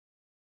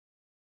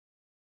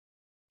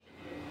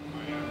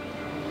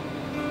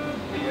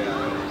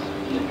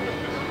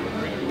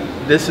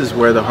this is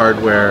where the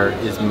hardware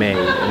is made,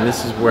 and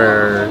this is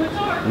where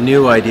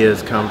new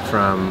ideas come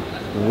from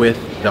with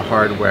the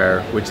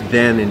hardware, which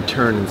then in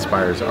turn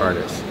inspires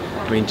artists.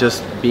 I mean,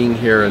 just being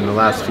here in the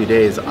last few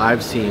days,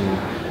 I've seen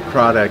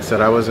products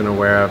that I wasn't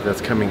aware of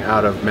that's coming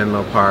out of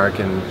Menlo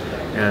Park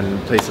and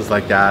places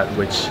like that,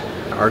 which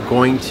are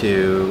going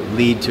to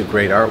lead to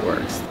great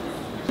artworks.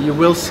 You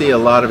will see a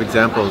lot of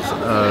examples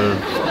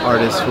of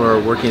artists who are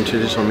working in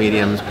traditional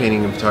mediums,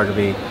 painting and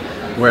photography,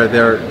 where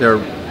they're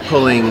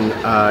pulling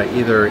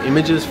either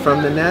images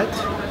from the net,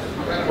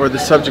 or the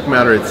subject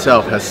matter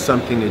itself has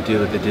something to do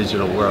with the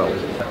digital world.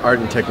 Art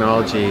and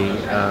technology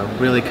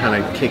really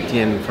kind of kicked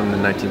in from the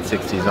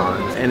 1960s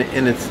on,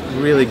 and it's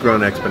really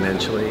grown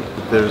exponentially.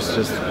 There's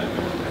just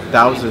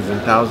thousands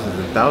and thousands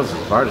and thousands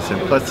of artists,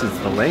 and plus it's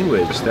the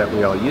language that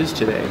we all use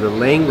today. The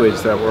language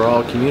that we're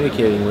all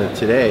communicating with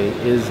today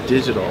is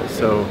digital,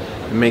 so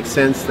it makes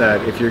sense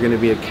that if you're going to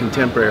be a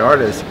contemporary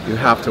artist, you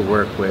have to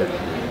work with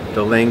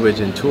the language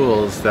and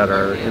tools that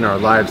are in our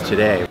lives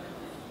today.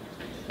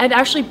 At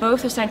actually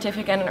both a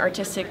scientific and an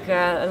artistic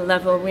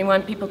level, we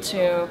want people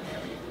to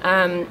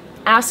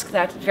ask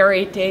that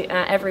very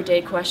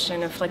everyday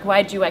question of, like,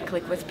 why do I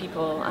click with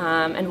people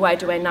and why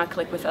do I not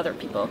click with other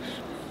people?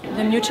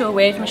 The neutral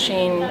wave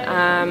machine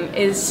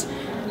is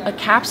a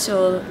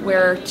capsule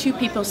where two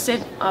people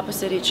sit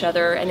opposite each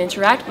other and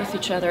interact with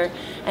each other,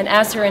 and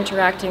as they're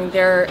interacting,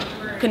 their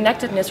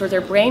connectedness or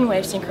their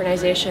brainwave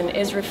synchronization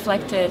is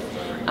reflected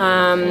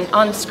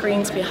on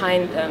screens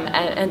behind them,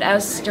 and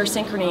as their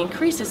synchrony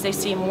increases, they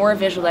see more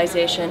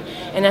visualization,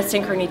 and as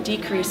synchrony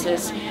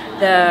decreases,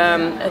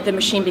 the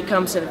machine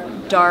becomes a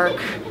dark,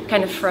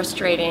 kind of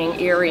frustrating,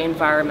 eerie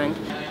environment.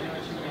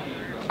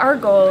 Our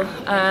goal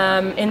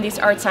in these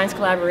art-science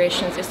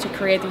collaborations is to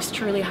create these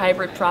truly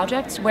hybrid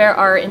projects where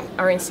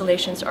our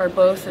installations are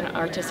both an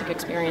artistic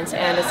experience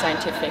and a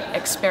scientific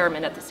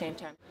experiment at the same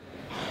time.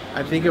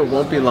 I think it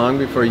won't be long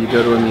before you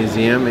go to a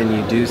museum and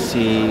you do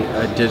see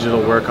a digital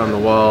work on the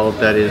wall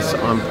that is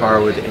on par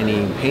with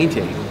any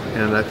painting,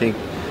 and I think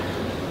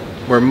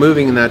we're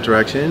moving in that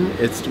direction.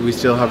 We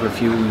still have a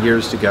few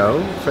years to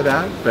go for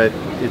that, but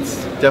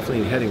it's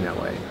definitely heading that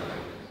way.